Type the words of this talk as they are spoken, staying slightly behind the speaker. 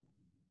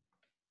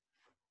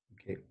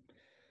Okay.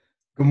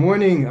 Good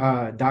morning,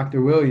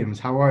 Dr. Williams.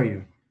 How are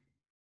you?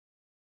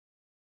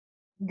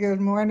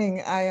 Good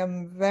morning. I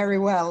am very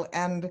well.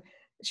 And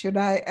should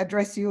I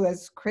address you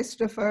as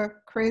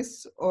Christopher,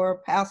 Chris,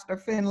 or Pastor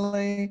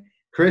Finley?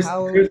 Chris,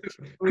 How Chris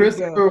should we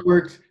go?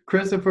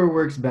 Christopher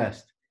works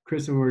best.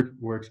 Christopher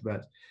works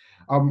best.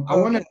 I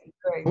want to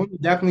Okay,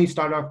 great. definitely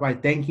start off by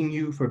thanking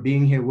you for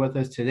being here with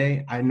us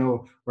today. I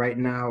know right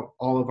now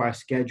all of our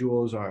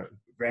schedules are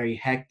very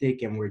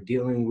hectic, and we're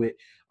dealing with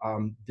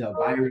the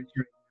virus,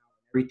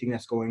 everything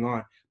that's going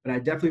on. But I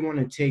definitely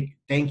want to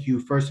thank you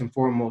first and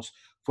foremost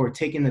for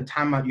taking the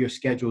time out of your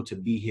schedule to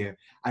be here.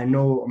 I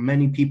know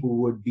many people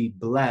would be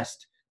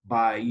blessed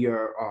by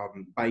your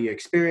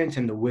experience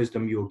and the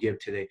wisdom you'll give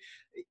today.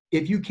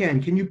 If you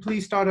can you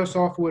please start us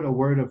off with a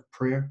word of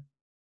prayer?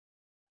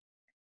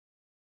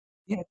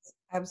 Yes,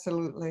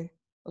 absolutely.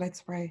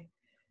 Let's pray.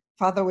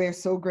 Father, we are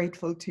so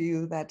grateful to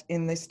you that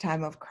in this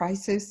time of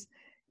crisis,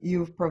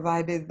 you've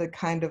provided the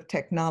kind of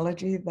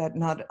technology that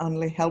not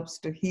only helps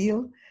to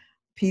heal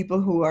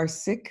people who are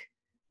sick,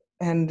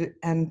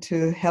 and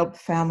to help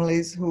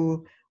families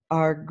who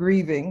are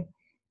grieving,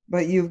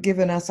 but you've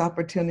given us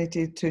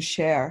opportunity to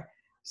share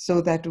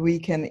so that we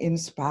can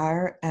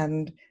inspire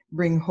and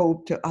bring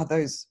hope to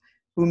others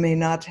who may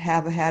not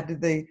have had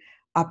the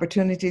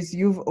opportunities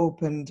you've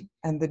opened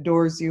and the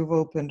doors you've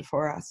opened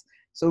for us.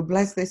 So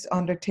bless this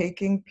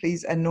undertaking.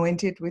 Please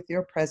anoint it with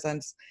your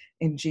presence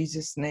in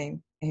Jesus'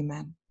 name.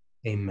 Amen.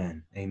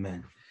 Amen.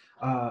 Amen.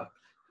 uh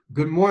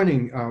Good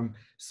morning.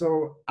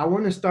 So I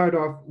want to start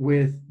off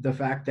with the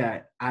fact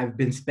that I've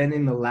been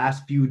spending the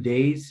last few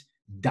days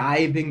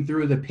diving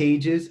through the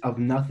pages of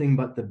Nothing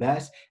But the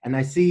Best. And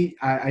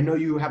I know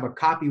you have a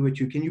copy with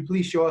you. Can you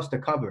please show us the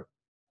cover?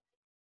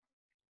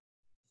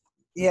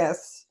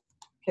 Yes.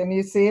 Can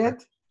you see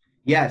it?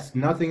 Yes,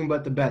 Nothing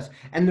But the Best.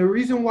 And the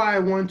reason why I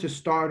wanted to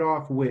start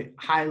off with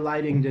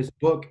highlighting this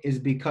book is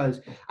because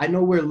I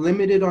know we're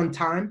limited on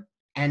time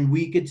and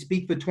we could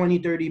speak for 20,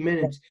 30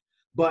 minutes,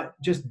 but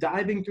just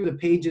diving through the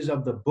pages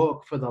of the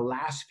book for the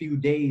last few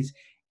days,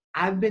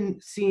 I've been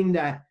seeing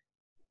that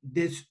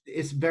this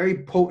is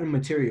very potent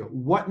material.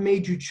 What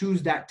made you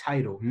choose that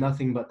title,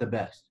 Nothing But the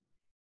Best?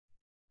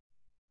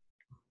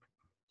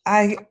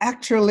 I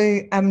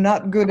actually am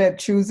not good at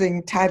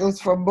choosing titles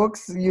for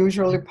books.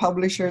 Usually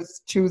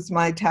publishers choose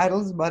my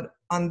titles, but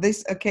on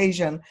this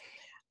occasion,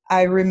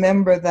 I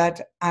remember that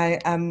I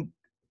am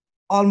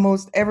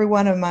almost every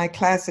one of my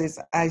classes,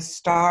 I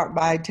start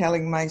by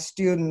telling my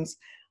students,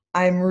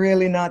 I'm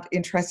really not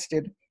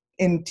interested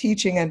in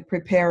teaching and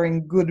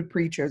preparing good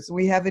preachers.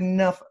 We have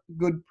enough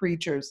good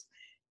preachers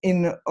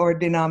in our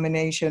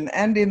denomination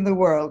and in the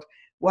world.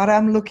 What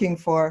I'm looking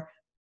for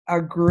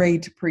are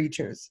great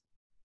preachers.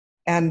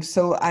 And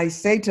so I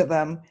say to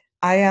them,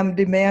 I am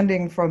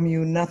demanding from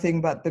you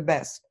nothing but the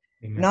best,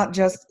 Amen. not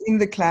just in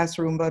the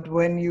classroom, but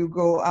when you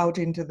go out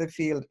into the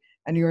field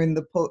and you're in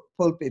the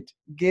pulpit,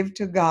 give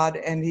to God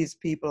and his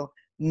people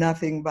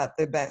nothing but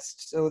the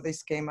best. So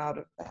this came out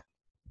of that.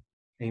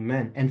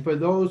 Amen. And for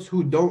those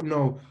who don't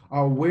know,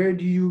 what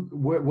do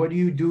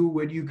you do?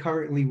 Where do you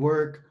currently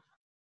work?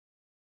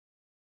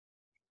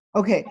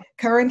 Okay,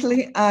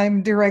 currently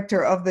I'm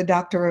director of the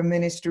Doctor of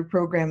Ministry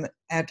program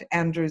at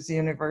Andrews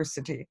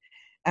University.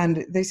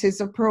 And this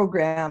is a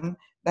program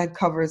that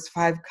covers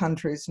 5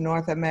 countries: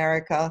 North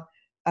America,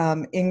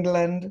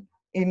 England,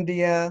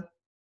 India,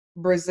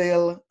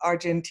 Brazil,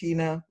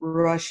 Argentina,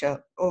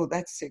 Russia. Oh,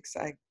 that's 6.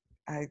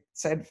 I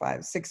said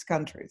 5, 6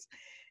 countries.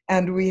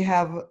 And we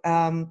have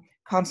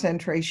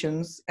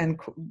concentrations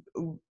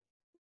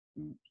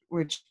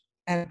which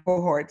and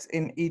cohorts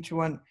in each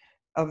one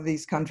of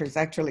these countries.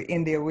 Actually,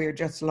 India, we're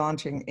just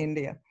launching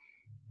India.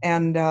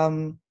 And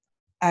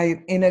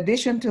in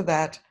addition to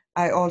that,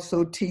 I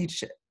also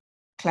teach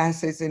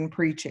classes in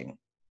preaching.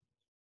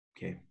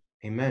 Okay.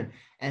 Amen.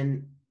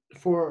 And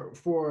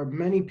for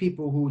many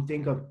people who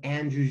think of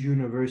Andrews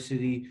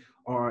University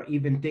or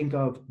even think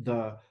of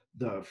the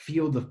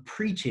field of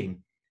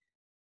preaching,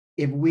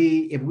 if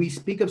we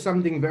speak of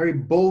something very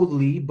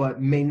boldly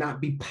but may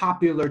not be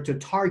popular to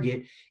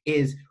target,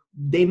 is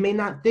they may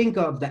not think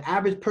of the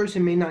average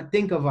person may not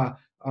think of a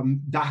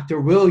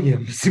Dr.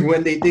 Williams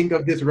when they think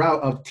of this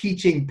route of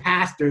teaching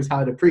pastors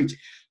how to preach.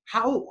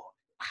 How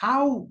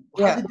how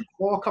Yeah, did this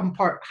all come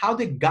apart? How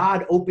did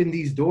God open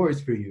these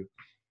doors for you?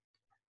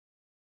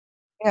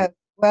 yeah.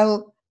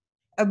 Well,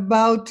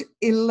 about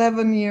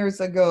 11 years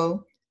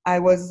ago, I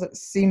was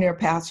senior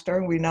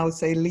pastor, we now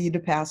say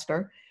lead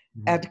pastor,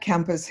 Mhm. at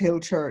Campus Hill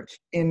Church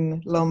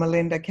in Loma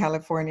Linda,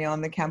 California,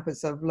 on the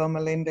campus of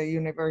Loma Linda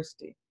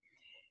University.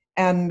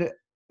 And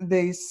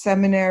the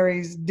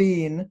seminary's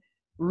dean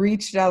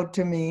reached out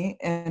to me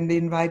and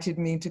invited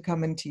me to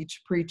come and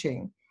teach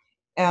preaching.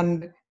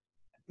 And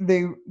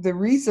the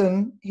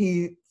reason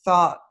he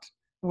thought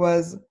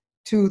was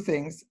two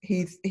things.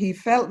 He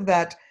felt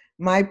that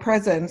my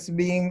presence,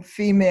 being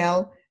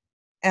female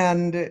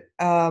and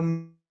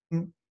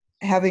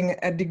having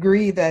a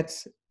degree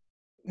that's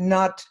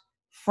not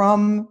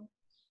from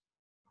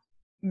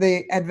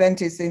the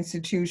Adventist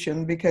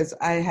institution, because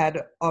I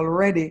had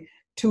already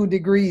 2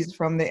 degrees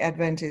from the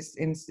Adventist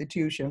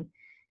institution.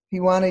 He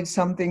wanted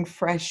something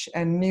fresh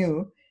and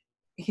new.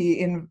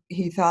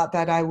 He thought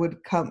that I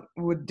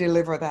would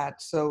deliver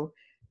that. So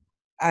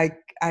I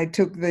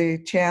took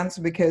the chance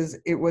because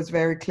it was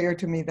very clear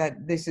to me that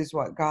this is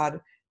what God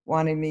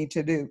wanted me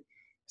to do.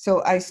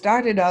 So I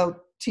started out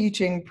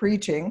teaching,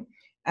 preaching,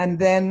 and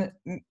then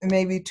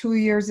maybe 2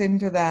 years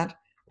into that,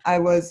 I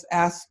was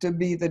asked to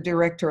be the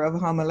director of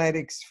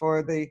homiletics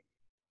for the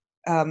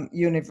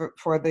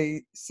for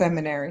the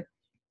seminary.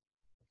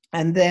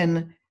 And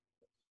then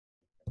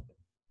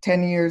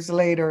 10 years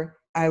later,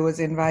 I was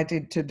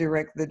invited to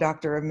direct the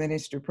Doctor of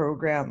Ministry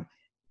program,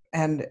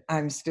 and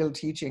I'm still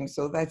teaching.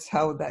 So that's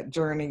how that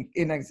journey,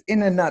 in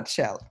a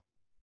nutshell.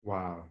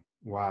 Wow.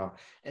 Wow.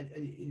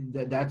 And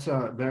that's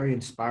a very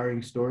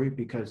inspiring story,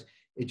 because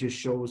it just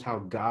shows how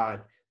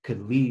God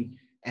could lead.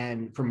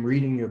 And from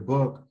reading your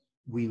book,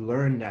 we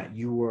learned that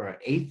you were an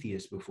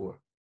atheist before.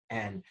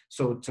 And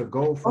so to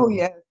go from, Oh,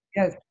 yes,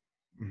 yes.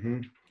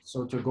 Mhm.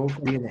 So to go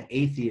from being an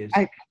atheist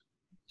I,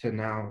 to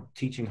now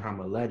teaching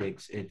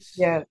homiletics, it's,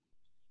 yes,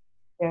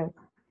 yes.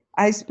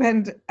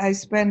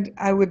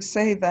 I would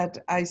say that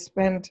I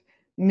spent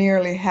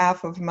nearly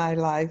half of my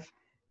life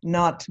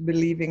not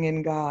believing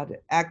in God,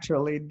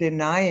 actually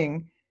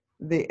denying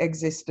the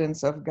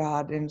existence of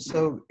God. And so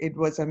it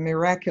was a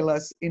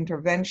miraculous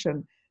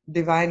intervention,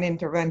 divine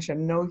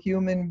intervention. No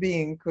human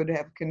being could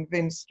have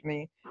convinced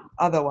me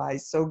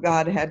otherwise. So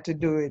God had to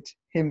do it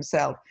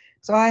himself.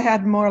 So I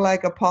had more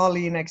like a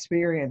Pauline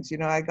experience. You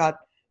know, I got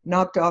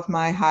knocked off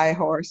my high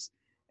horse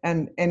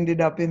and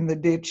ended up in the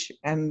ditch.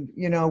 And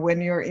you know,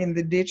 when you're in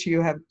the ditch,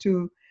 you have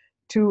two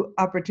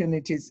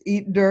opportunities: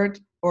 eat dirt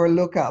or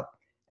look up.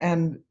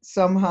 And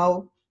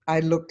somehow I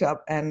looked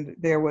up, and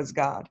there was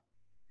God.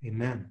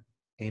 amen.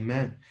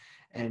 Amen.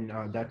 And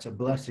that's a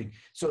blessing.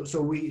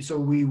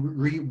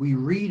 We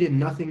read in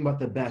Nothing But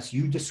the Best.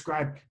 You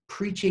describe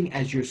preaching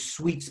as your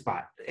sweet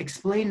spot.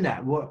 Explain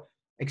that.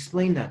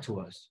 Explain that to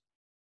us.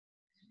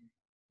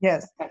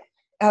 Yes,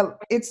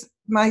 it's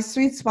my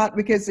sweet spot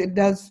because it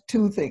does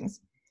 2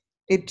 things.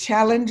 It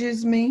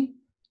challenges me,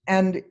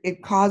 and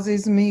it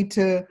causes me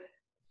to,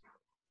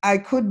 I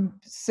could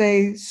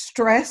say,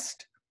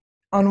 stressed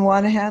on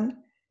one hand,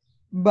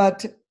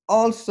 but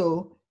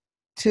also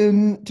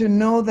to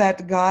know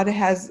that God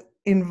has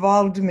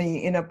involved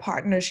me in a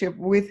partnership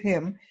with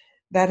him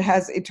that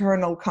has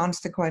eternal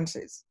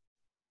consequences.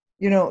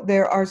 You know,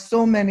 there are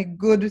so many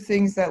good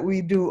things that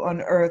we do on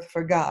earth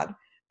for God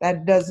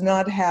that does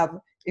not have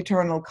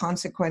eternal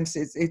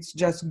consequences. It's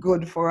just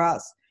good for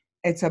us.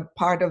 It's a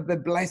part of the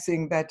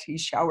blessing that he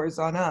showers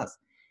on us.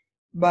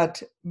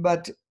 But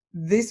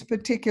this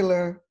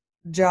particular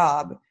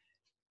job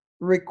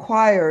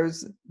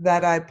requires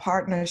that I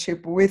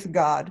partnership with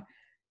God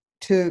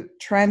to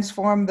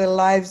transform the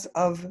lives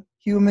of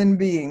human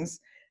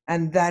beings,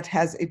 and that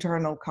has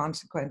eternal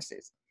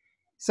consequences.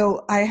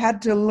 So I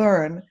had to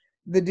learn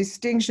the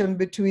distinction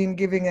between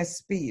giving a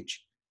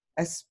speech.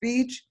 A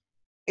speech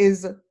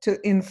is to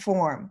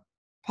inform.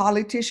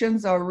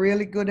 Politicians are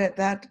really good at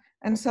that,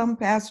 and some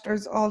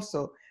pastors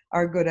also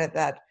are good at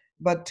that.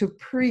 But to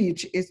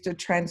preach is to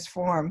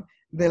transform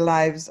the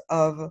lives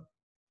of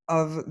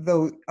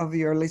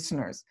your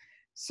listeners.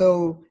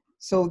 So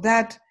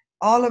that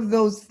all of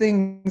those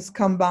things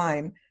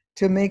combine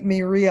to make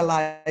me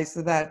realize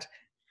that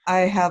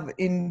I have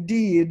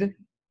indeed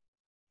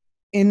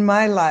in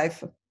my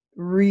life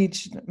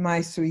reached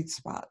my sweet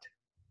spot.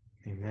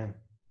 Amen.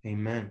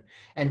 Amen.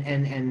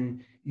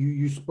 And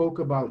you spoke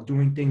about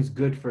doing things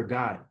good for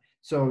God.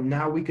 So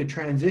now we could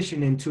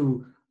transition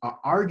into an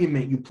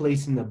argument you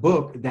place in the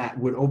book that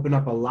would open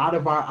up a lot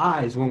of our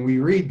eyes when we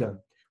read them.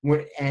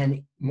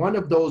 And one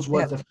of those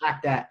was the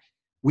fact that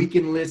we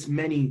can list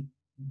many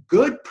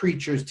good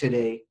preachers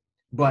today,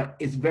 but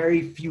it's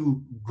very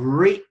few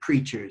great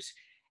preachers.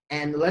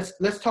 And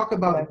let's talk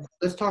about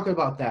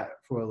that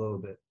for a little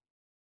bit.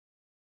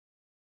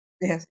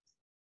 Yes,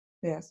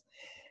 yes.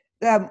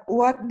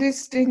 What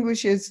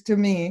distinguishes to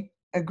me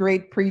a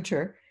great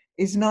preacher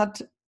is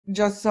not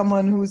just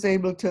someone who's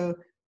able to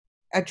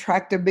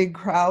attract a big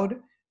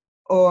crowd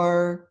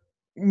or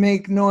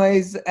make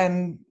noise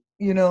and,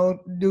 you know,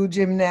 do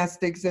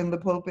gymnastics in the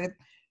pulpit.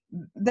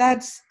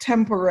 That's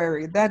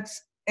temporary.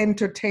 That's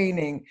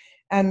entertaining.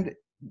 And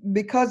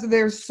because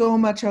there's so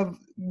much of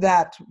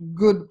that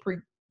good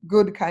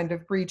kind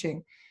of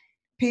preaching,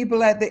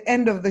 people at the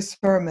end of the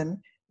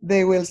sermon,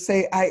 they will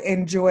say, I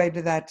enjoyed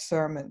that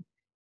sermon.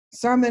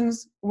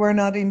 Sermons were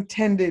not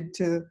intended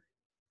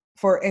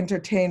for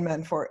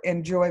entertainment, for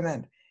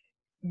enjoyment.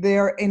 They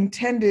are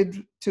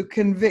intended to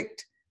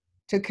convict,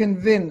 to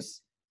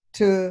convince,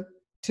 to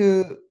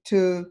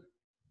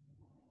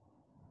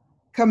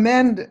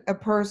commend a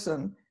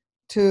person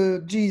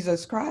to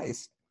Jesus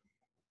Christ.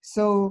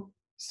 So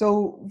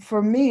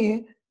for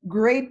me,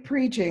 great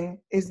preaching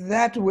is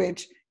that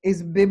which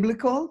is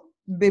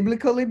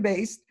biblically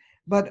based,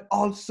 but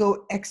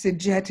also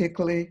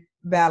exegetically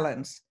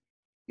balanced.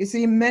 You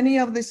see, many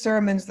of the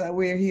sermons that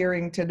we're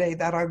hearing today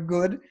that are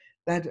good,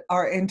 that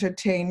are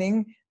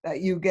entertaining,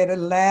 that you get a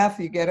laugh,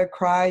 you get a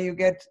cry, you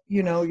get,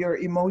 your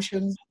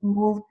emotions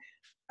moved,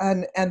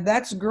 and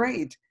that's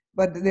great.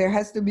 But there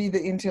has to be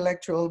the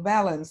intellectual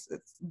balance.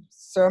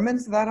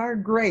 Sermons that are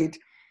great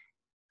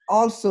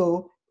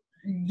also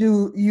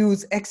do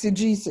use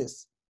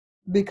exegesis,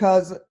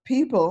 because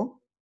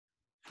people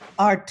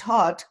are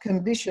taught,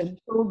 conditioned,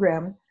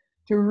 programmed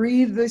to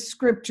read the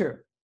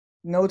scripture.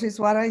 Notice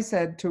what I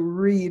said, to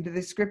read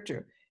the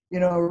scripture.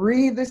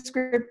 Read the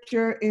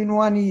scripture in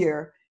 1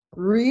 year.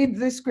 Read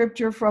the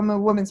scripture from a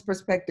woman's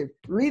perspective.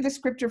 Read the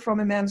scripture from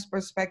a man's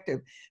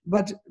perspective.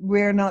 But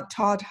we're not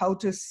taught how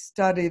to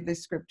study the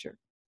scripture.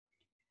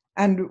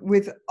 And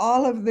with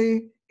all of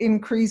the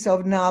increase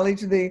of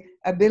knowledge, the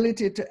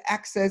ability to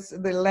access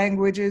the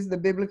languages, the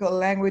biblical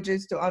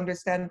languages, to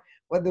understand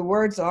what the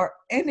words are,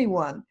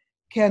 anyone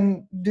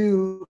can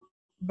do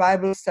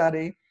Bible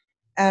study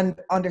and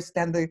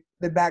understand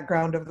the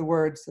background of the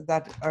words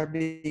that are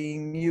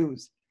being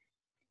used.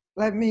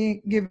 Let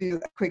me give you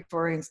a quick,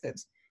 for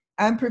instance.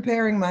 I'm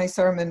preparing my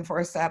sermon for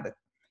a Sabbath,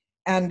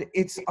 and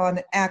it's on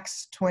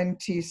Acts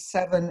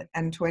 27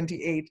 and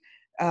 28,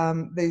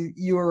 the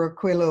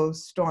Euraquilo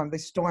storm, the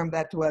storm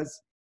that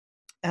was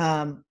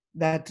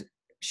that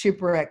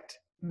shipwrecked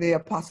the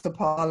Apostle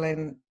Paul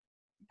and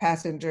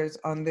passengers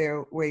on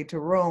their way to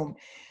Rome.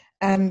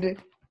 And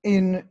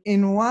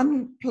in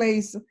one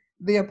place,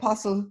 the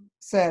apostle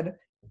said,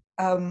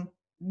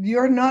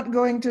 you're not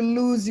going to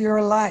lose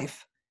your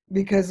life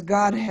because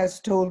God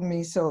has told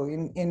me so,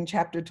 in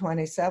chapter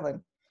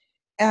 27.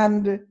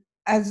 And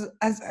as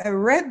I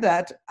read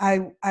that,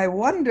 I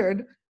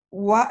wondered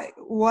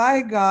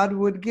why God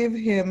would give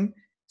him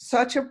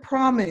such a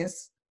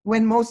promise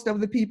when most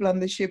of the people on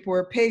the ship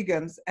were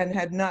pagans and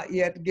had not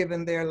yet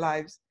given their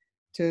lives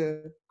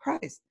to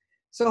Christ.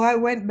 So I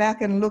went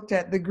back and looked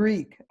at the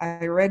Greek.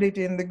 I read it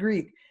in the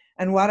Greek.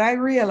 And what I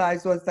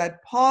realized was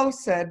that Paul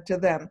said to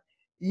them,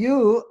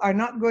 you are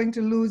not going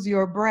to lose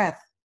your breath,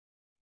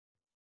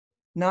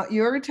 not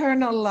your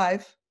eternal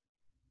life,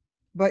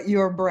 but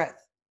your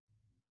breath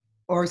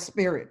or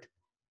spirit.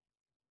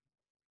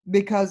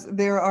 Because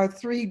there are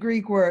 3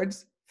 Greek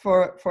words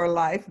for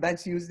life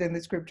that's used in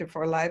the scripture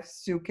for life: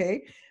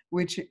 psyche,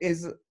 which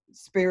is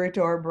spirit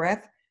or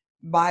breath;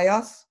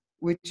 bios,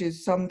 which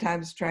is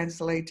sometimes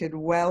translated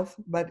wealth,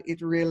 but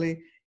it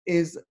really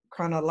is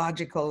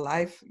chronological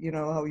life,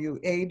 how you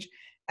age;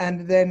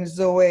 and then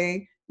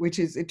zoe, which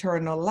is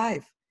eternal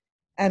life.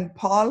 And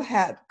Paul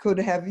could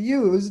have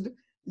used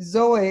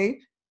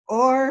zoe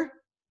or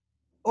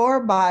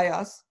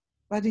bios,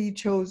 but he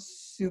chose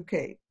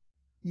psyche.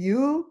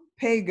 You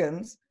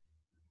pagans,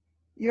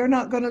 you're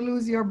not going to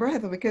lose your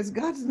breath because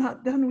God's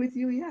not done with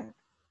you yet.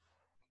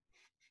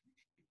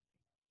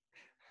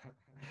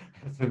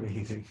 That's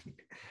amazing.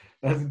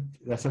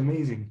 That's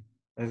amazing.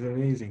 That's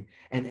amazing.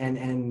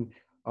 And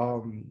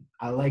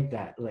I like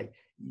that. Like,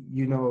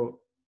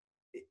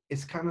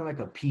 it's kind of like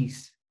a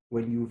piece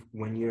when you're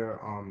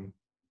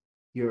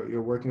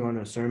working on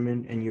a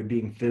sermon and you're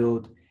being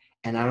filled.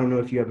 And I don't know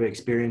if you ever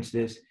experienced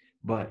this,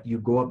 but you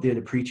go up there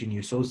to preach and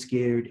you're so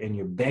scared and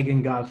you're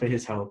begging God for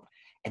his help.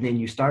 And then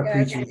you start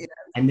preaching,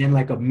 and then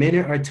like a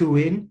minute or two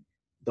in,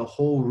 the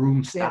whole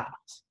room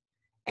stops.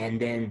 And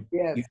then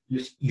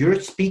you're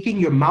speaking,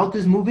 your mouth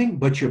is moving,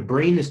 but your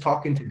brain is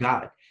talking to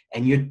God.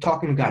 And you're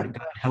talking to God,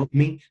 God, help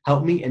me.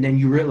 And then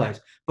you realize,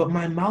 but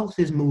my mouth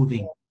is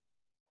moving.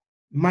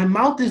 My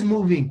mouth is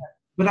moving,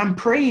 but I'm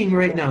praying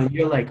right now. And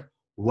you're like,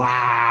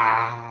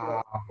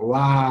 wow,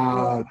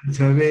 that's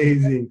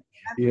amazing.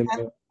 And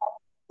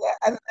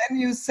then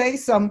you say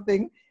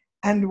something,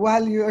 and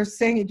while you're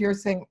saying it, you're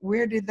saying,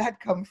 where did that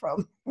come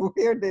from?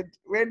 Where did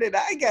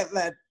I get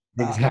that?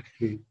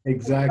 Exactly.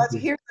 But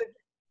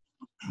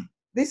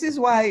this is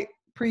why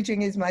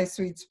preaching is my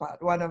sweet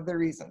spot. One of the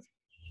reasons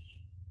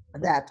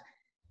that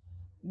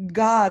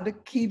God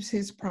keeps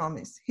his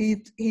promise.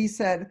 He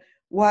said,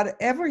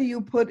 whatever you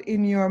put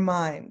in your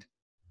mind,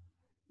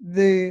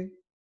 the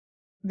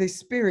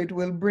Spirit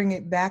will bring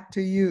it back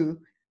to you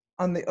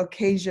on the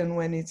occasion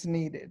when it's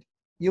needed.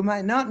 You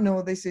might not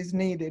know this is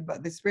needed,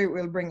 but the Spirit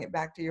will bring it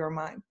back to your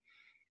mind.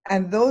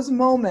 And those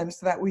moments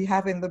that we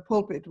have in the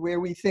pulpit where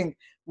we think,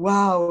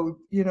 wow,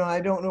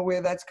 I don't know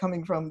where that's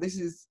coming from.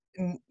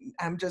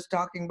 I'm just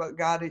talking about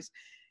God.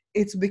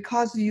 It's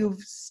because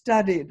you've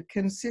studied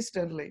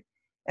consistently,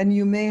 and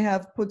you may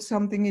have put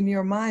something in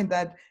your mind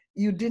that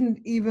you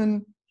didn't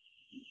even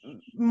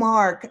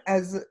mark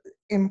as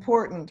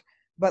important,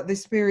 but the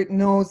Spirit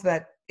knows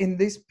that in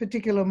this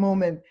particular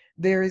moment,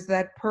 there is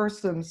that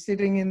person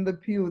sitting in the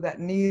pew that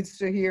needs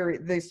to hear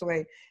it this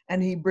way,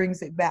 and he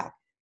brings it back.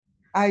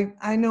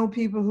 I know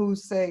people who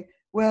say,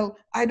 well,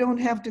 I don't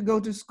have to go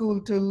to school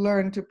to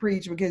learn to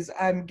preach because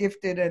I'm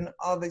gifted and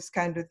all this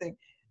kind of thing.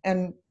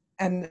 And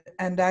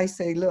I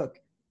say, look,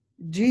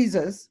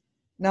 Jesus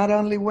not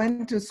only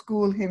went to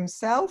school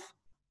himself,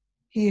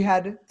 he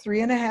had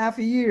 3.5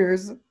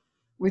 years,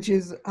 which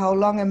is how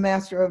long a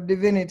master of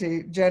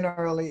divinity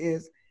generally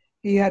is.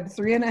 He took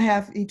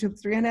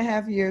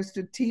 3.5 years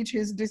to teach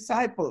his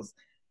disciples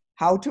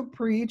how to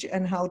preach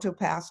and how to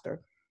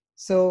pastor.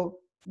 So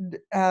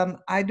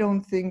I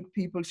don't think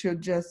people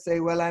should just say,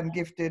 well, I'm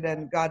gifted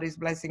and God is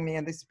blessing me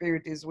and the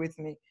Spirit is with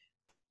me.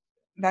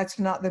 That's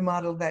not the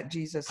model that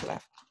Jesus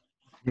left.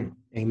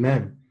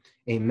 Amen.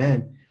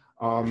 Amen.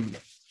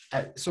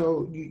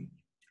 So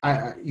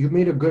you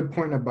made a good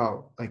point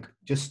about like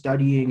just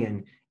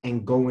studying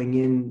and going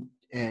in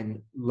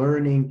and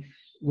learning.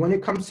 When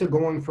it comes to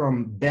going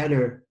from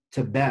better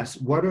to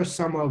best, what are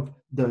some of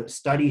the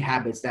study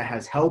habits that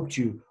has helped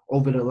you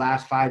over the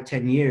last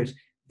 5-10 years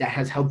that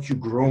has helped you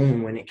grow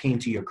when it came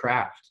to your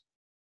craft?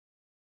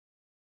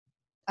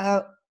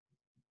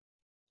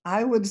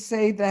 I would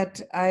say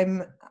that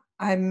I'm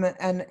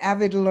an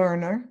avid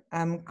learner.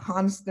 I'm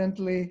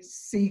constantly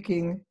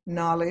seeking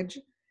knowledge.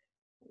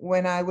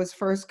 When I was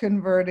first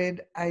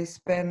converted, I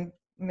spent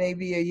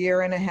maybe a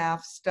year and a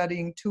half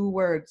studying 2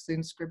 words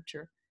in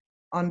scripture,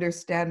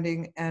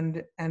 understanding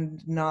and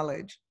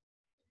knowledge,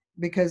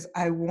 because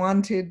I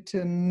wanted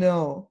to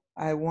know,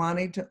 I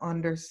wanted to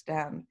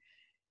understand.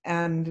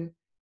 And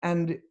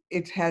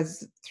it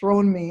has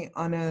thrown me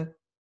on a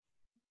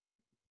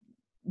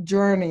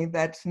journey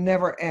that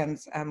never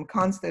ends. I'm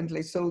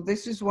constantly. So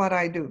this is what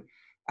I do.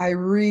 I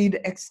read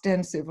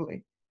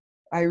extensively.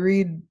 I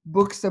read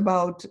books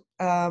about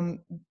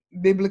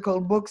biblical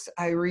books.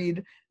 I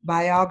read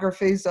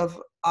biographies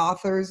of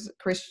authors,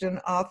 Christian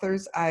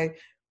authors. I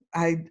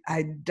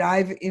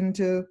dive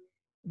into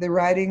the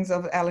writings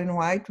of Ellen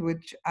White,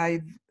 which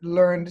I've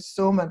learned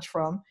so much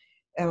from,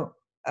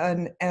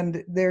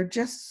 and there are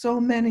just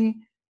so many.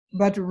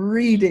 But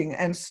reading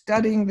and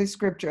studying the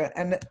scripture,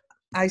 and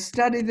I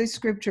study the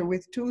scripture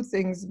with 2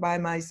 things by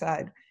my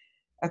side: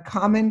 a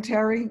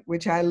commentary,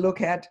 which I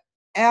look at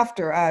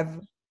after I've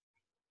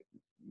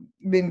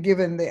been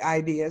given the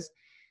ideas,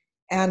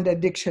 and a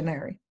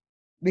dictionary,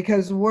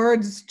 because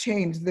words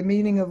change, the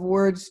meaning of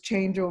words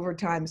change over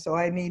time. So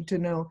I need to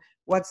know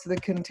what's the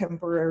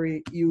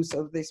contemporary use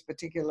of this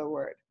particular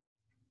word.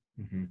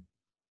 Mm-hmm.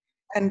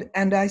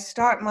 And I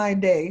start my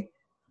day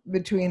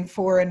between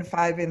 4 and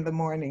 5 in the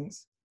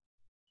mornings,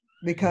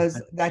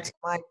 because that's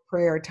my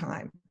prayer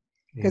time.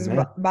 Because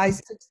by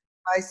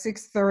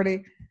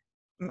 6:30,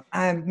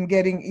 I'm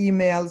getting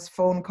emails,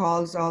 phone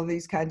calls, all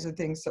these kinds of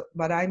things. So,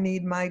 but I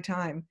need my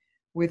time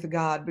with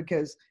God,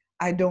 because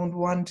I don't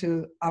want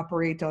to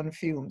operate on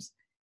fumes.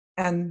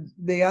 And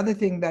the other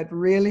thing that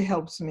really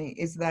helps me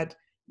is that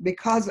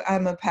because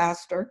I'm a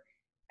pastor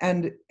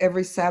and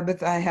every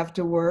Sabbath I have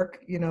to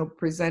work,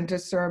 present a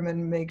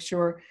sermon, make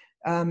sure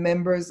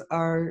members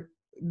are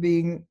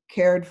being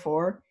cared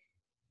for,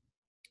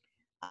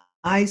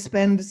 I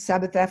spend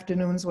Sabbath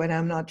afternoons when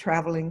I'm not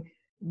traveling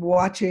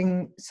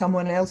watching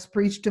someone else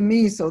preach to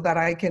me so that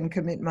I can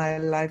commit my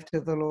life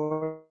to the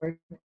Lord,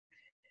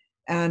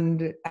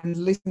 and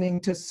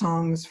listening to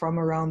songs from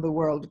around the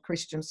world,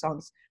 Christian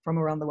songs from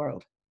around the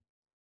world.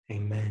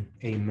 Amen.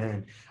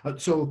 Amen.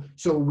 So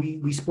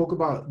we spoke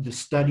about the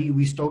study.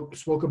 We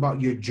spoke about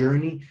your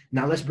journey.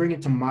 Now let's bring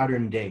it to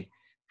modern day.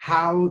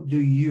 How do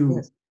you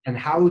Yes. and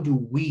how do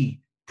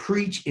we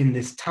preach in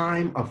this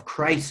time of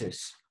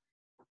crisis?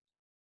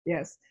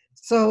 Yes.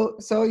 So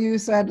you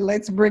said,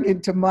 let's bring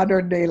it to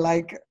modern day,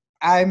 like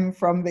I'm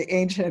from the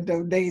ancient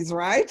of days,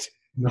 right?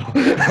 No.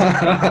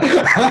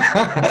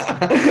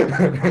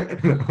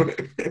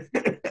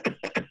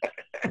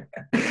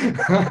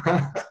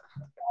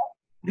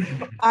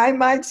 I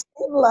might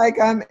seem like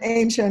I'm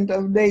ancient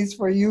of days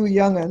for you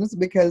young'uns,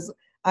 because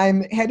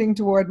I'm heading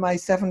toward my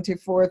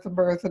 74th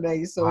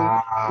birthday. So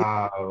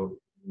Wow.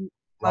 you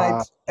Wow.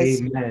 might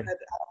assume Amen. that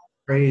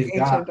Praise I'm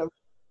God. ancient of,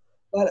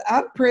 but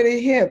I'm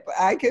pretty hip.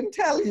 I can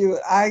tell you,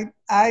 I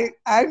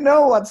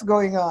know what's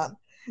going on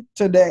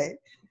today.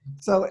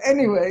 So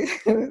anyway,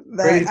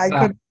 that Praise I God.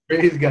 could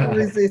Praise God.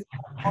 resist.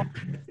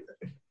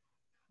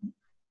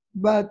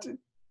 But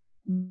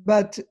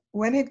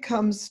when it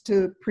comes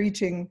to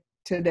preaching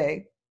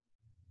today,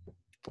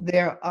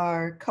 there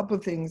are a couple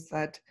of things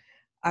that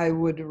I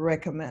would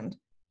recommend.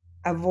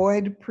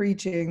 Avoid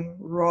preaching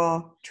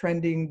raw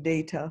trending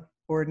data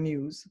or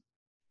news,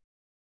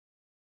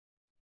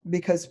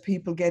 because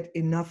people get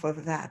enough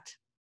of that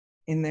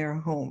in their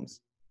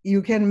homes.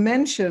 You can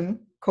mention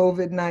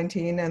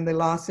COVID-19 and the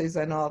losses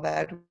and all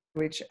that,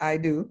 which I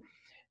do,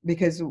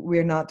 because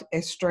we're not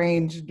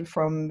estranged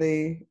from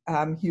the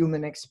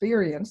human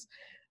experience,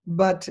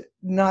 but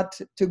not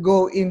to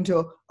go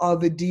into all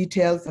the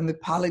details and the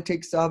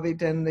politics of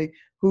it, and the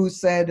who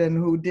said and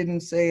who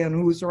didn't say and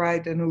who's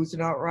right and who's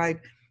not right.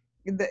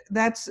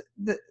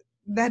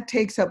 That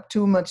takes up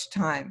too much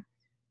time.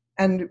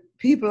 And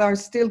people are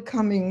still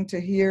coming to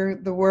hear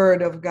the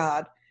word of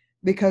God,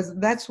 because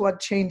that's what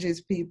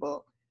changes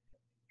people.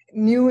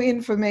 New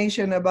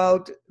information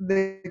about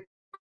the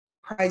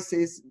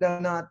crisis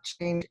does not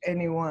change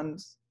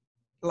anyone's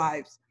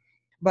lives,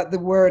 but the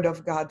word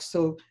of God.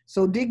 So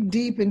dig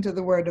deep into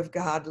the word of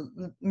God.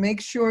 Make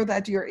sure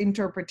that your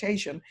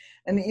interpretation,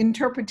 and the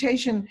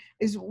interpretation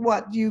is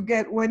what you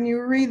get when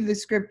you read the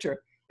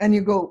scripture and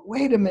you go,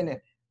 wait a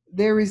minute,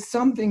 there is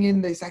something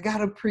in this. I got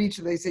to preach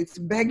this. It's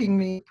begging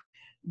me.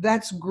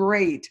 That's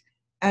great.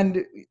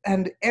 And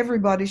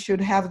everybody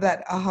should have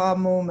that aha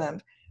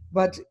moment.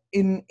 But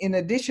in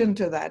addition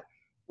to that,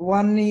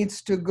 one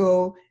needs to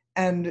go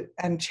and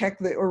check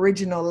the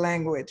original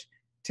language,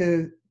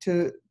 to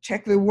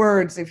check the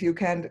words if you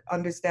can't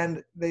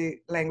understand the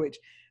language,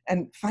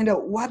 and find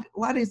out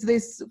what is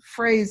this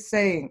phrase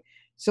saying,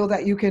 so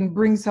that you can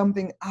bring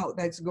something out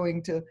that's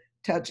going to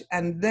touch.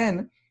 And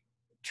then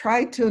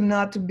try to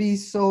not be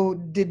so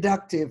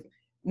deductive,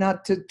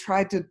 not to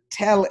try to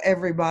tell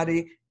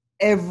everybody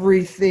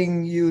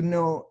everything you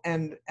know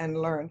and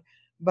learn,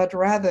 but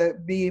rather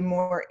be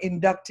more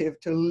inductive,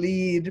 to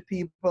lead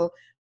people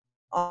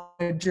on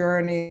a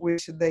journey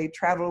which they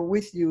travel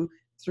with you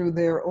through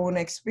their own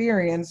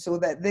experience, so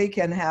that they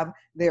can have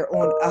their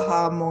own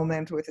aha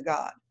moment with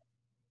God.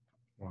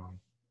 Wow.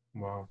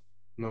 Wow.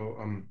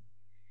 No,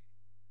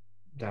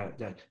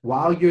 that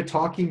while you're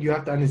talking, you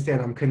have to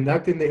understand I'm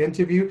conducting the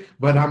interview,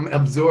 but I'm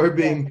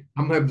absorbing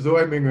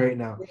right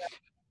now. Yeah.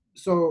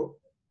 So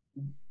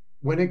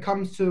when it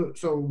comes to,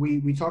 so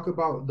we talk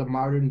about the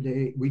modern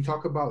day, we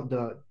talk about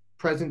the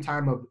present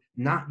time of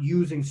not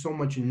using so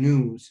much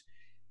news.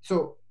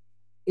 So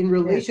in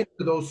relation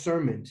to those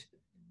sermons,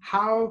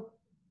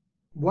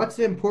 what's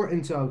the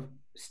importance of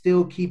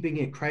still keeping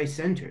it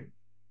Christ-centered?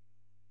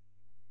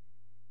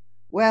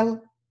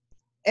 Well,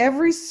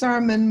 every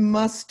sermon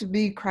must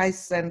be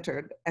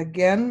Christ-centered,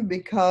 again,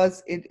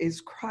 because it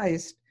is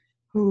Christ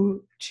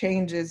who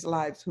changes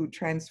lives, who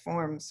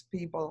transforms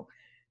people.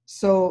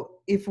 So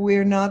if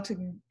we're not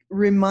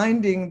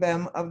reminding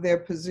them of their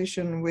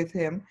position with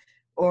him,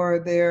 or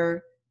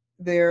their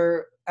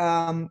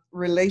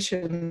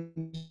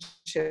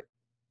relationship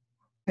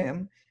with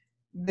him,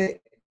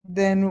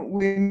 then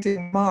we're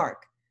missing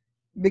mark.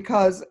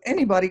 Because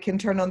anybody can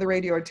turn on the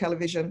radio or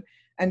television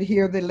and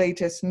hear the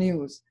latest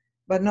news,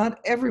 but not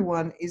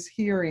everyone is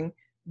hearing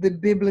the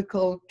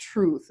biblical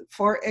truth.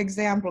 For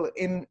example,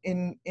 in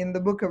the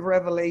book of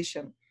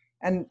Revelation,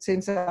 and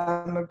since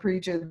I'm a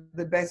preacher,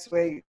 the best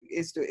way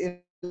is to,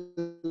 in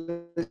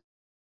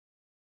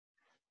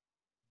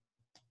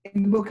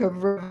the book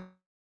of Revelation,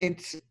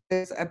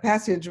 it's a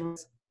passage,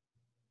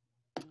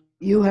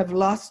 you have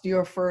lost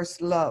your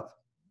first love.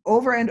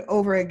 Over and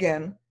over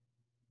again,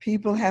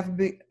 people have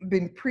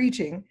been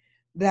preaching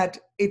that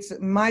it's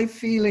my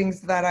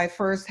feelings that I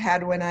first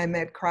had when I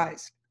met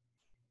Christ.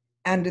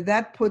 And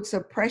that puts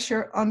a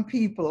pressure on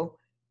people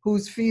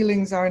whose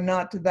feelings are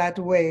not that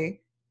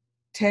way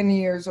 10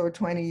 years or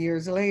 20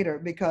 years later,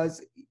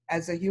 because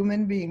as a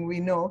human being, we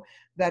know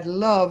that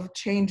love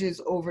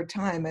changes over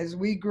time. As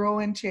we grow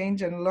and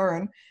change and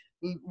learn,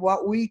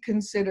 what we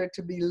consider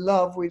to be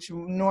love, which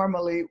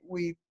normally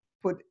we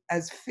put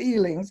as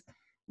feelings,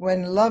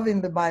 when love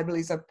in the Bible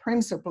is a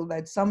principle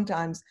that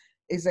sometimes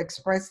is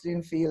expressed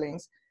in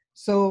feelings.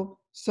 So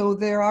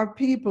there are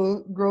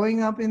people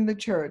growing up in the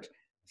church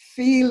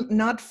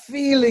not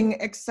feeling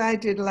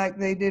excited like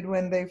they did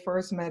when they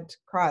first met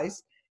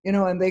Christ,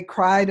 and they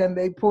cried and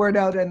they poured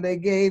out and they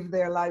gave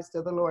their lives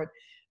to the Lord,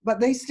 but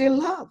they still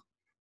love.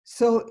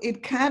 So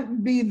it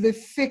can't be the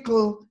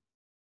fickle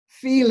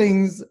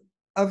feelings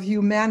of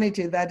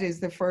humanity that is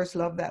the first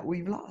love that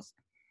we've lost.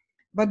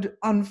 But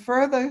on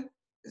further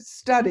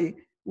study,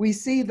 we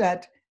see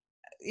that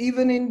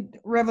even in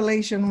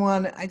Revelation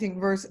 1, I think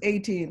verse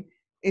 18,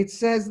 it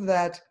says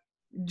that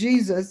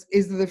Jesus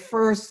is the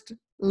first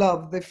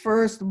love, the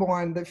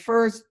firstborn,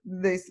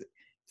 this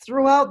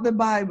throughout the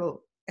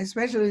Bible,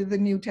 especially the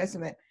New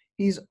Testament,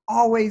 he's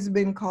always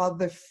been called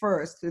the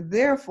first.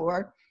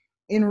 Therefore,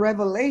 in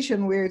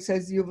Revelation, where it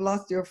says you've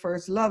lost your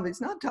first love,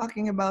 it's not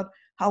talking about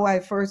how I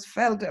first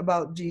felt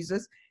about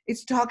Jesus.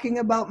 It's talking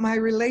about my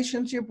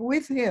relationship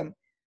with him.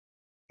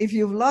 If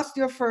you've lost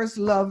your first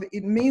love,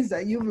 it means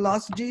that you've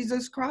lost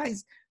Jesus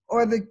Christ,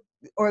 or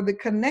the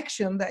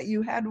connection that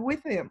you had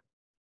with him.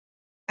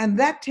 And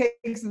that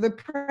takes the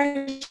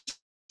pressure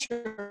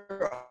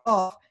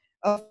off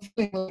of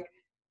feeling like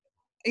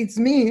it's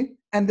me,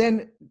 and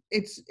then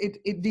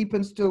it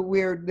deepens to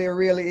where there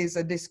really is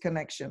a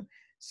disconnection.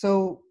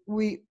 So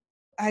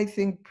I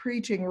think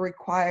preaching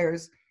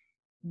requires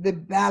the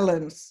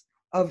balance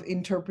of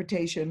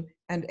interpretation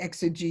and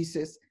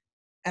exegesis,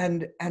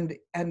 and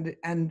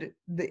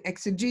the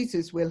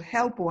exegesis will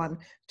help one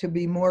to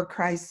be more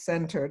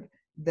Christ-centered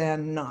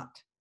than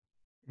not.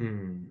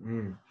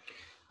 Mm-hmm.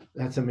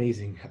 That's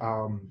amazing.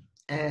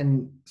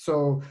 And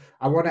so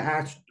I want to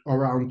ask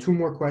around two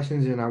more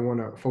questions, and I want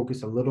to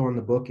focus a little on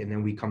the book, and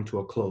then we come to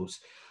a close.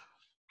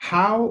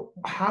 How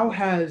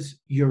has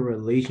your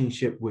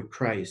relationship with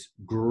Christ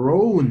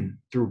grown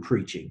through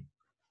preaching?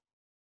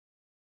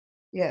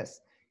 Yes.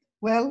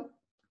 Well,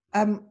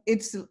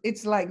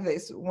 it's like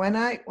this. When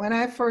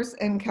I first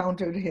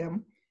encountered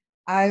him,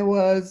 I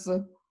was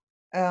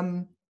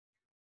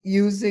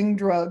using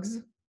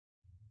drugs,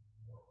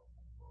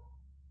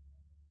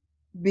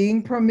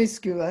 being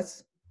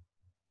promiscuous,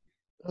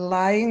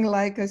 lying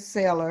like a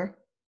sailor,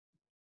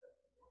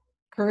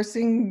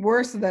 cursing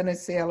worse than a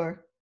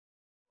sailor,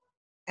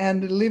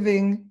 and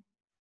living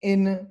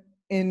in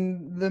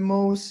the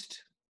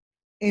most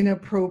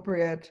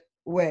inappropriate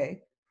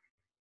way.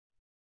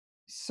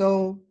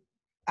 So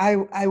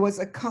I was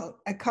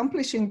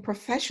accomplishing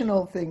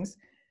professional things,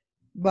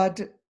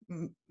 But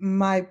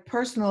my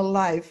personal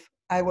life,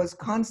 I was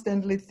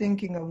constantly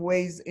thinking of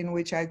ways in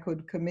which I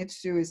could commit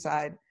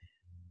suicide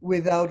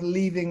without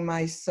leaving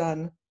my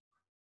son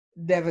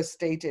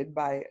devastated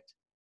by it.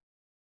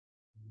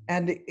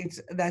 And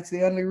that's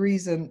the only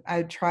reason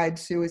I tried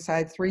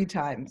suicide 3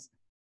 times.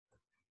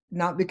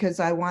 Not because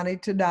I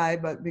wanted to die,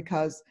 but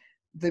because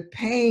the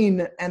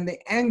pain and the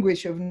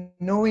anguish of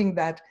knowing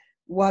that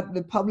what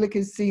the public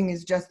is seeing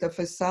is just a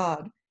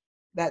facade,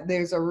 that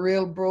there's a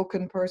real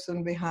broken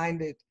person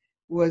behind it,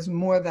 was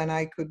more than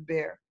I could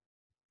bear.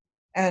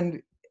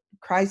 And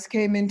Christ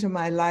came into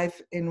my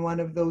life in one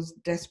of those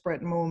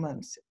desperate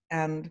moments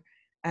and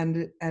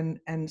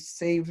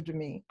saved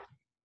me.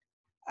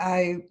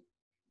 I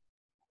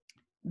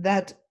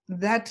that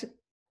that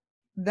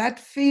that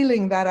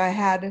feeling that I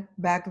had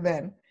back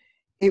then,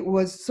 it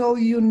was so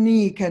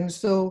unique and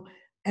so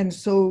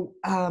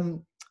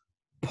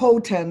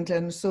potent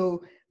and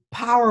so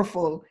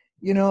powerful.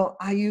 You know,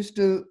 I used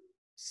to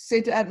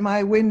sit at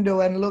my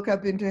window and look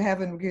up into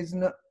heaven because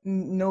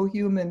no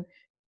human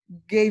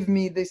gave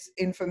me this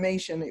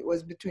information. It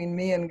was between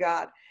me and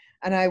God.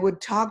 And I would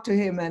talk to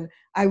him, and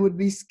I would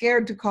be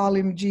scared to call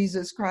him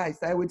Jesus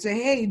Christ. I would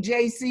say, "Hey,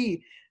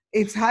 JC,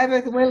 it's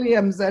Hyveth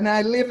Williams, and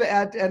I live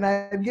at," and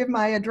I'd give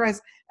my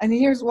address, "and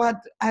here's what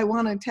I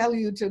want to tell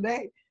you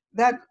today."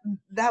 That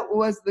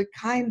was the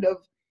kind of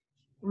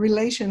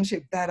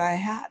relationship that I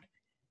had.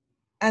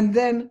 And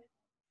then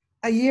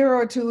a year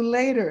or two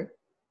later,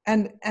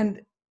 and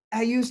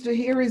I used to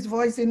hear his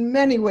voice in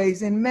many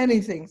ways, in many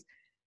things.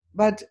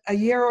 But a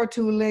year or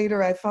two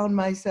later, I found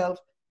myself,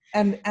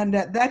 and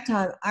at that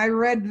time, I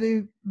read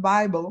the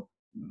Bible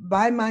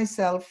by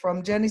myself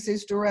from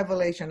Genesis to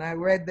Revelation. I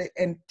read the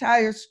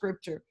entire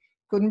scripture,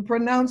 couldn't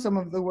pronounce some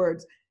of the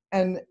words,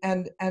 and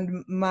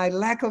my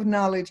lack of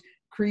knowledge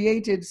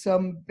created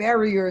some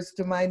barriers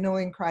to my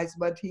knowing Christ,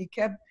 but he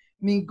kept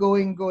me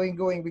going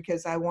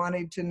because I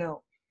wanted to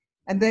know.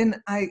 And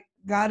then I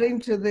got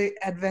into the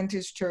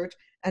Adventist church,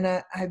 and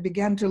I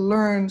began to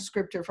learn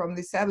scripture from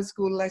the Sabbath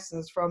school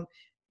lessons, from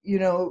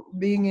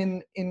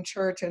being in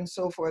church and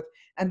so forth.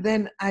 And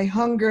then I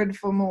hungered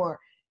for more.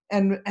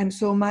 And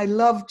so my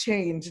love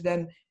changed,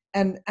 and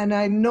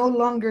I no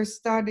longer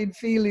started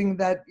feeling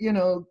that,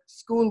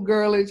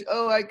 schoolgirlish,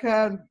 "Oh, I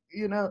can't,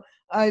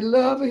 I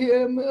love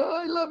him. Oh,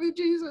 I love you,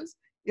 Jesus."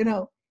 You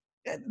know,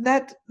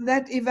 that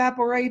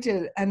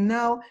evaporated, and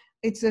now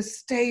it's a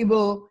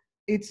stable,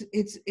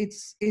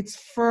 it's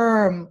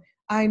firm.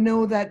 I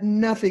know that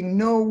nothing,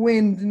 no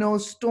wind, no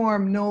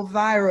storm, no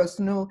virus,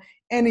 no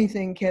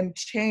anything can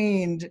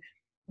change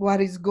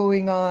what is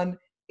going on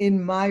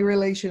in my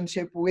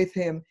relationship with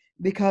him,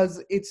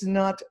 because it's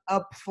not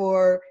up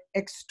for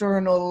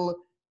external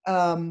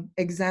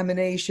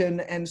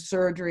examination and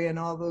surgery and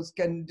all those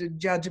kind of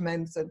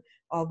judgments and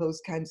all those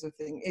kinds of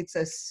things. It's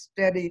a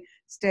steady,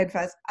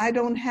 steadfast. I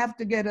don't have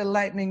to get a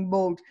lightning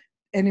bolt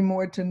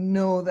anymore to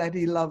know that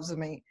he loves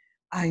me.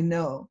 I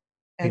know.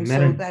 And so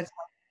Amen. that's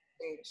how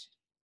it changed.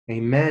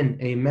 Amen.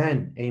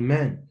 Amen.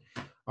 Amen.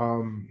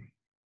 Um,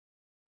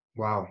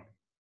 wow.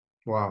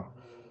 Wow.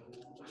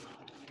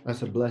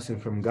 That's a blessing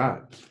from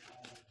God.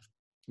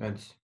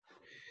 That's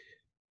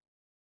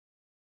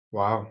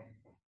wow.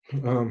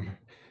 Um,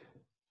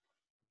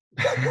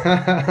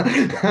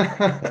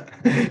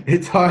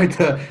 it's hard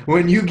to,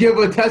 when you give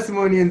a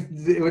testimony,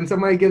 and when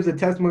somebody gives a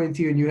testimony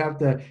to you and you have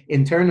to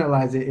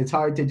internalize it, it's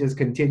hard to just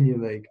continue.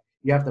 Like,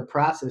 you have to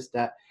process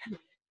that.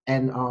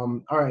 And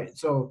all right,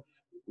 so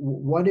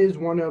what is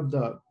one of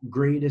the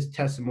greatest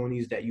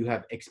testimonies that you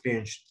have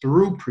experienced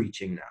through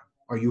preaching now,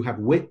 or you have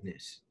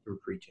witnessed through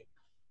preaching?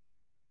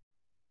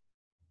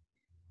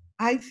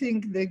 I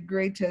think the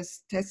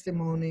greatest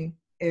testimony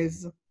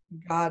is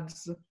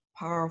God's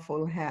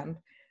powerful hand.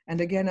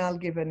 And again, I'll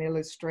give an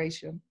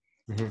illustration.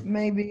 Hmm.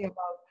 Maybe about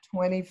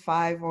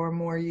 25 or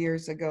more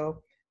years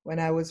ago, when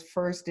I was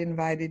first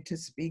invited to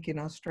speak in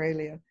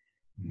Australia,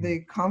 Hmm. the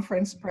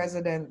conference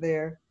president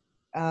there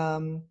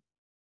um,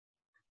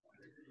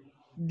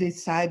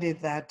 decided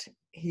that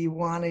he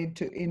wanted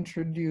to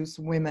introduce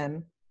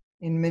women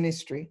in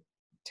ministry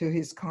to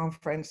his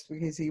conference,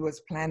 because he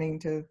was planning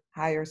to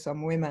hire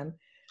some women.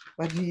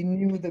 But he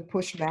knew the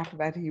pushback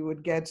that he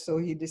would get, so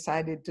he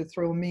decided to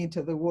throw me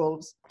to the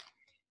wolves.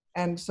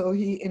 And so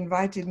he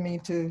invited me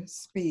to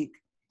speak.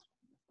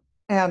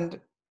 And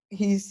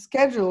he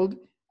scheduled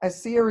a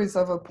series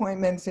of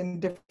appointments in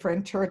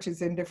different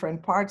churches in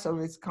different parts of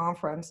his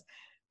conference,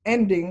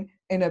 ending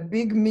in a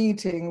big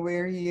meeting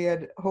where he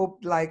had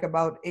hoped like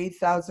about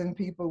 8,000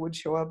 people would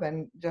show up,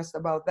 and just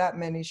about that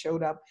many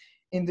showed up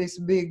in this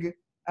big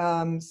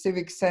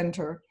civic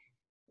center.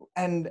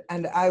 And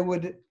I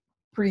would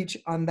preach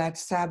on that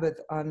Sabbath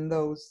on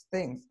those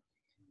things.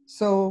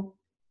 So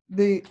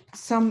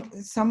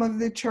some of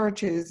the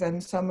churches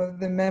and some of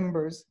the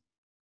members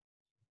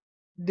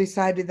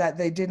decided that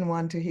they didn't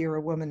want to hear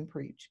a woman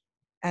preach,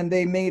 and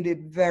they made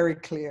it very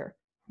clear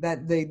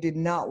that they did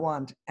not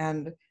want.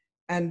 And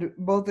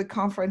both the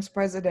conference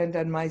president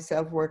and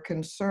myself were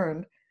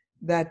concerned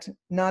that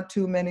not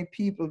too many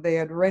people, they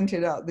had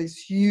rented out this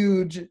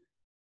huge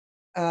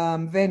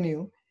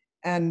venue,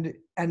 and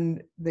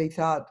they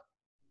thought,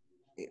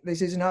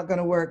 this is not going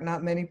to work.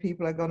 Not many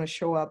people are going to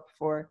show up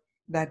for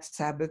that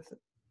Sabbath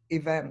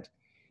event.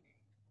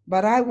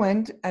 But I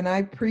went and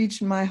I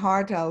preached my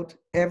heart out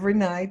every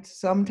night.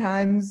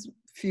 Sometimes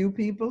few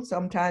people,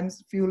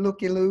 sometimes few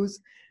looky-loos,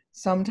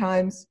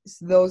 sometimes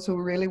those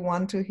who really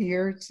want to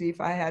hear, see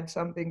if I had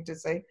something to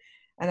say.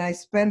 And I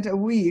spent a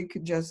week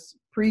just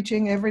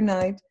preaching every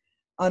night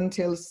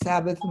until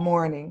Sabbath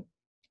morning.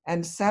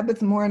 And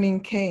Sabbath morning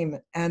came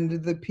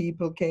and the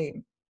people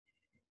came.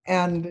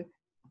 And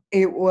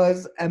it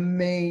was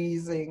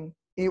amazing.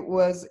 It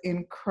was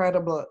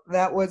incredible.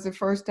 That was the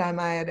first time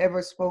I had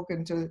ever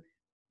spoken to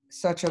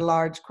such a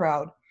large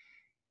crowd.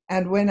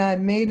 And when I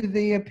made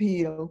the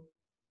appeal,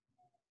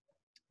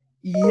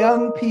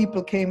 young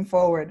people came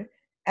forward,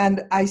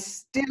 and I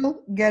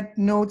still get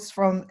notes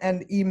from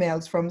and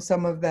emails from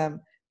some of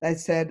them that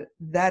said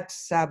that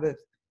Sabbath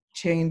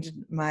changed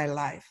my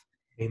life.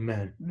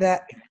 Amen.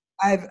 That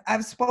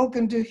I've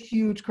spoken to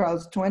huge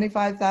crowds,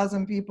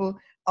 25,000 people,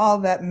 all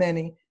that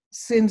many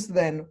since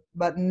then,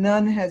 but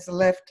none has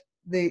left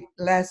the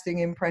lasting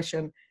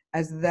impression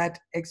as that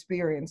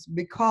experience,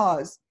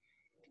 because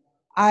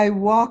I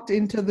walked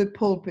into the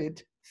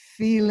pulpit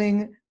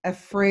feeling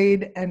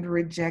afraid and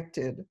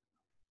rejected.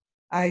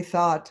 I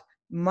thought,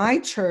 my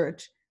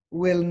church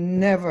will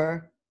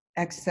never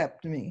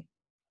accept me.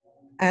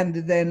 And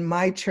then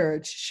my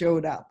church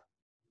showed up.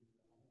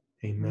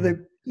 Amen.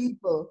 The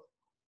people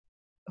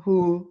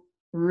who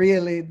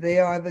really, they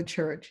are the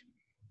church,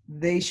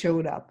 they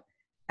showed up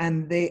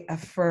and they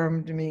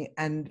affirmed me.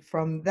 And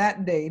from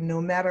that day,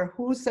 no matter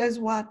who says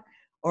what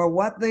or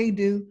what they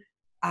do,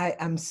 I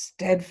am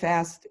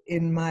steadfast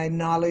in my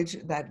knowledge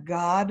that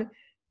God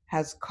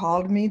has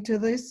called me to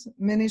this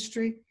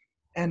ministry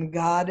and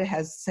God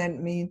has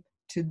sent me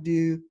to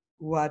do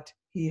what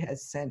he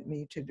has sent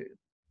me to do.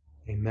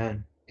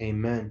 Amen.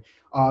 Amen.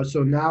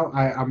 So now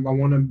I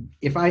want to,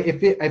 if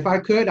I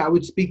could, I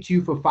would speak to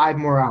you for 5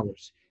 more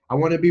hours. I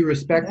want to be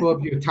respectful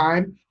of your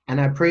time, and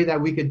I pray that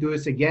we could do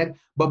this again.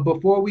 But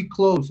before we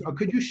close,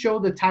 could you show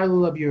the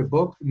title of your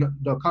book,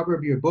 the cover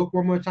of your book,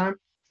 one more time?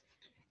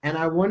 And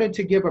I wanted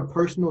to give a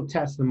personal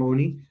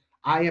testimony.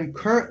 I am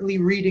currently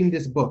reading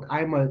this book.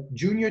 I'm a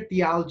junior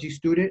theology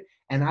student,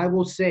 and I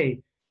will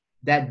say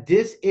that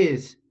this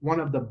is one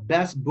of the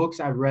best books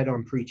I've read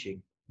on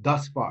preaching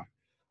thus far.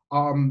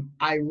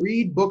 I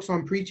read books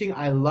on preaching.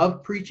 I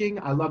love preaching.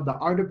 I love the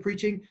art of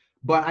preaching,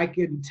 but I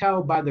can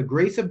tell by the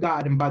grace of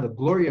God and by the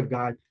glory of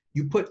God,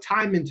 you put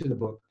time into the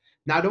book.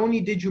 Not only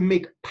did you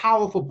make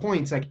powerful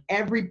points, like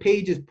every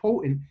page is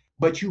potent,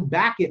 but you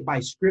back it by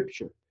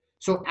scripture.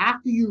 So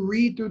after you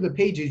read through the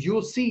pages,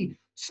 you'll see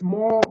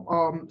small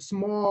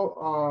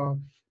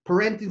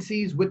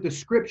parentheses with the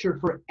scripture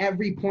for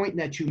every point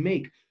that you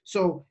make.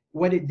 So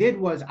what it did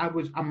was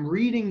I'm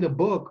reading the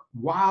book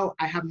while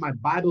I have my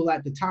Bible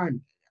at the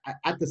time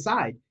at the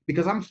side,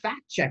 because I'm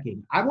fact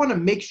checking. I want to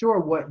make sure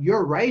what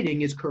you're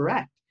writing is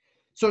correct.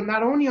 So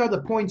not only are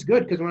the points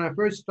good, because when I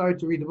first started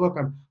to read the book,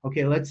 I'm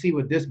okay, let's see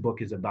what this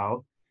book is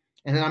about.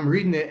 And then I'm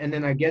reading it, and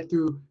then I get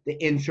through the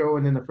intro,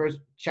 and then the first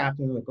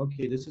chapter, I'm like,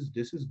 okay, this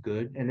is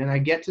good. And then I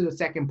get to the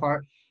second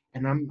part,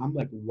 and I'm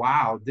like,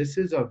 wow, this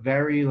is a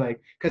very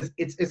because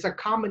it's a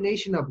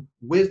combination of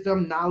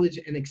wisdom, knowledge,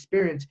 and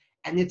experience,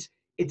 and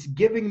it's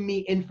giving me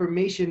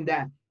information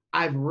that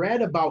I've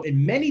read about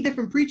in many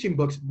different preaching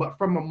books, but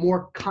from a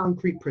more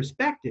concrete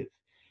perspective.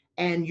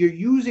 And you're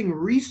using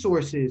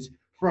resources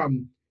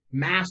from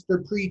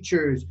master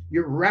preachers,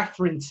 your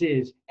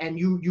references, and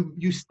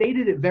you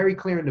stated it very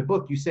clear in the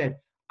book. You said,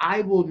 I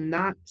will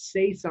not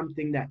say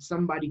something that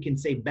somebody can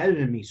say better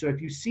than me. So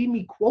if you see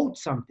me quote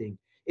something,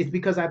 it's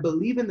because I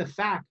believe in the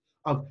fact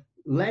of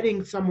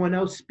letting someone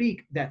else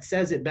speak that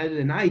says it better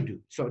than I do.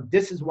 So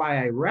this is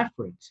why I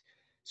reference.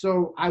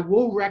 So I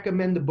will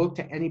recommend the book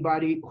to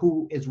anybody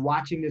who is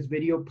watching this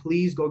video.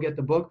 Please go get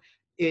the book.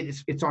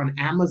 It's on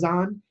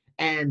Amazon.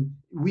 And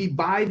we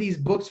buy these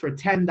books for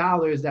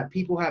 $10 that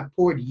people have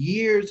poured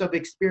years of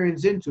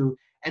experience into,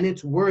 and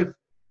it's worth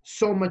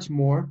so much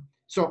more.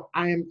 So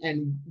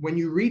and when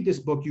you read this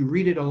book, you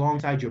read it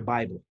alongside your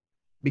Bible,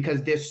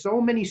 because there's so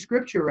many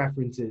scripture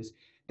references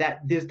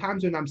that there's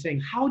times when I'm saying,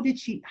 how did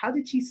she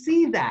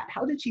see that?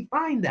 How did she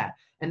find that?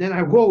 And then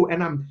I go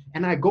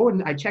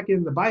and I check it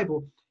in the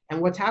Bible. And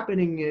what's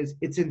happening is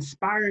it's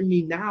inspiring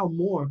me now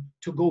more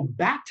to go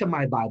back to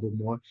my Bible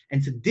more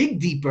and to dig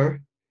deeper,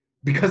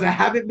 because I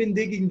haven't been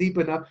digging deep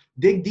enough.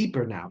 Dig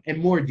deeper now and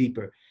more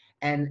deeper.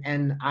 And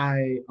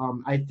I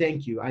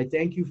thank you. I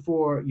thank you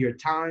for your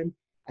time.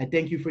 I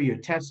thank you for your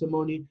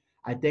testimony.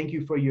 I thank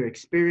you for your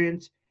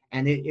experience.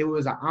 And it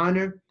was an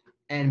honor.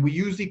 And we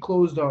usually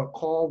close the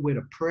call with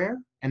a prayer.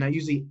 And I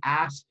usually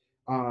ask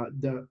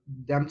them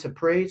to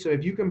pray. So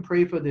if you can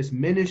pray for this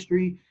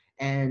ministry,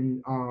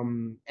 and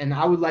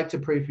I would like to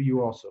pray for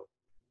you also.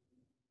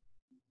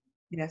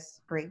 Yes,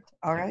 great.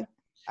 All right.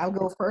 I'll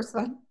go first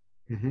then.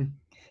 Mm-hmm.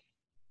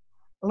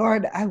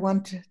 Lord, I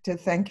want to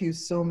thank you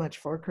so much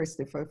for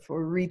Christopher,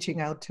 for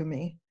reaching out to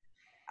me.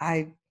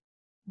 I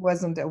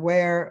wasn't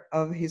aware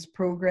of his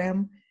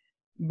program,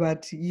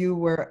 but you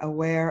were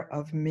aware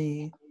of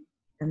me,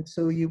 and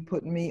so you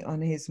put me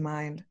on his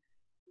mind.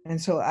 And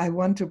so I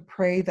want to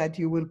pray that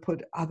you will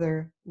put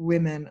other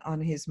women on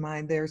his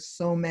mind. There's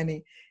so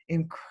many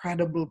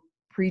incredible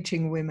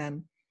preaching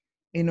women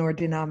in our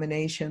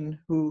denomination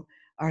who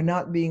are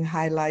not being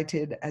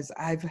highlighted as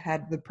I've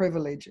had the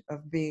privilege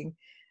of being.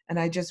 And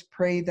I just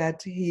pray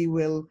that he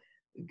will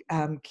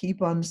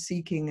keep on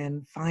seeking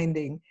and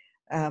finding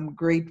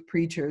great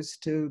preachers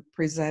to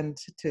present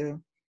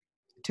to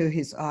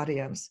his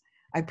audience.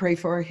 I pray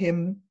for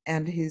him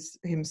and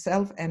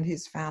himself and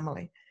his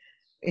family.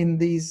 In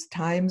these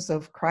times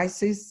of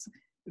crisis,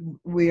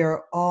 we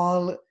are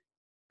all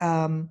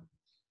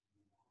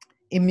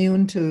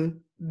immune to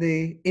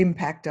the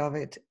impact of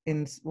it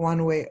in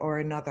one way or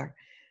another.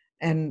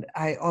 And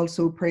I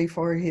also pray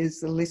for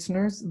his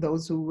listeners,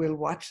 those who will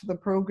watch the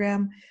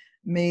program.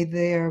 May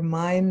their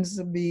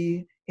minds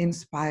be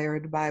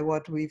inspired by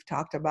what we've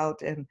talked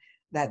about, and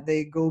that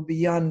they go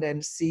beyond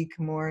and seek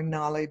more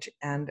knowledge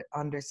and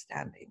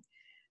understanding.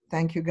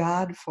 Thank you,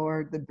 God,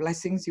 for the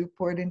blessings you've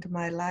poured into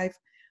my life.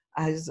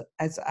 As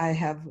I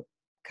have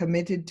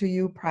committed to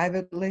you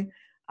privately,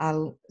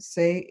 I'll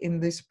say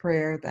in this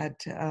prayer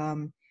that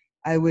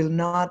I will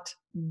not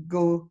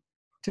go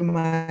to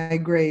my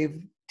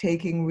grave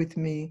taking with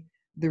me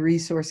the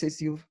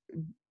resources you've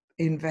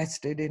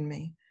invested in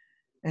me.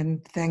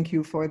 And thank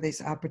you for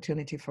this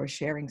opportunity for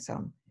sharing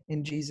some.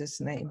 In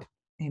Jesus' name,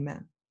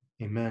 amen.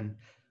 Amen.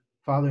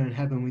 Father in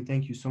heaven, we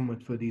thank you so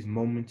much for these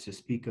moments to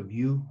speak of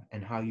you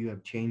and how you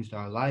have changed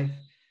our life.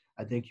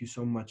 I thank you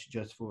so much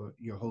just for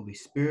your Holy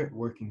Spirit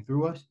working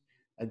through us.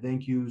 I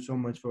thank you so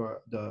much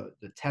for the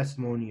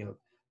testimony of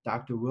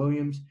Dr.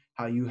 Williams,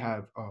 how you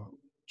have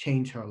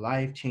changed her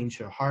life, changed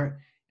her heart,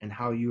 and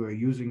how you are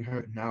using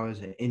her now as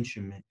an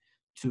instrument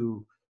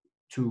to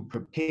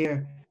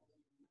prepare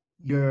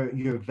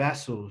your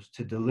vessels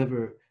to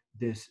deliver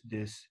this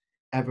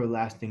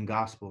everlasting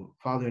gospel.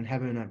 Father in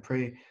heaven, I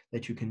pray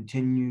that you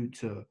continue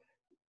to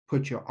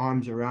put your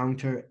arms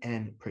around her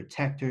and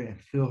protect her and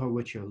fill her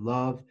with your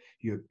love,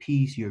 your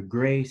peace, your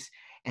grace,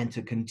 and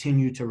to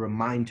continue to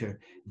remind her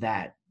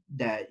that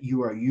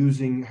you are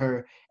using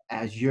her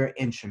as your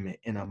instrument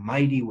in a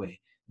mighty way.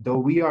 Though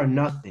we are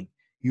nothing,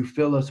 you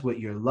fill us with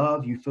your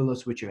love, you fill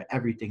us with your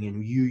everything,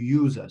 and you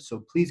use us.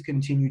 So please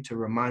continue to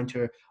remind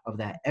her of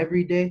that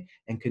every day,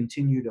 and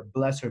continue to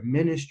bless her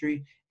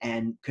ministry,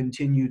 and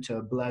continue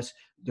to bless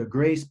the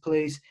Grace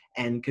Place,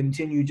 and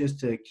continue just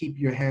to keep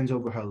your hands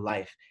over her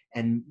life.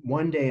 And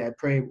one day I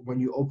pray when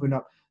you open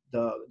up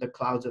the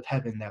clouds of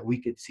heaven that we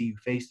could see you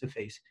face to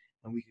face,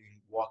 and we can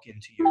walk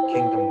into your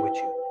kingdom with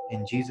you.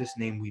 In Jesus'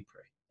 name we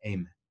pray.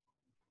 Amen.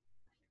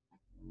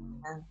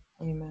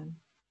 Amen.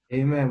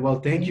 Amen. Well,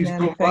 thank you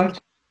Amen. so much.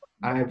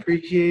 I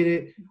appreciate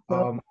it.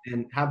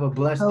 And have a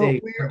blessed day.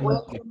 Where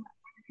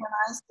can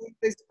I see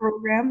this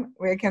program?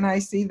 Where can I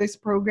see this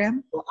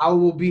program? I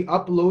will be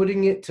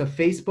uploading it to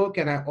Facebook,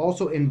 and I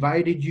also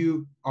invited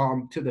you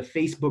to the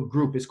Facebook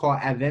group. It's called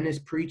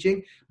Adventist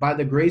Preaching. By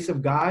the grace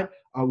of God,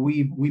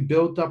 we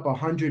built up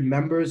 100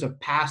 members of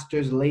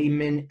pastors,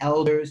 laymen,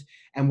 elders,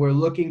 and we're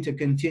looking to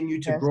continue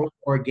to grow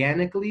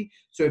organically.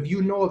 So if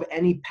you know of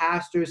any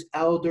pastors,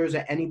 elders,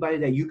 or anybody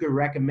that you could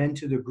recommend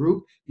to the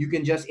group, you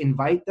can just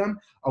invite them.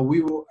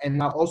 We will,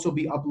 and I'll also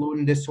be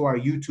uploading this to our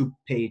YouTube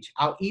page.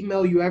 I'll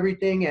email you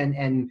everything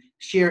and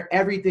share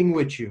everything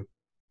with you.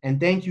 And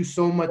thank you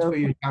so much for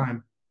your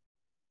time.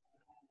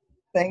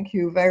 Thank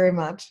you very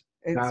much.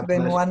 It's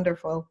been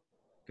wonderful.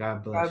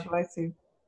 God bless you. God bless you.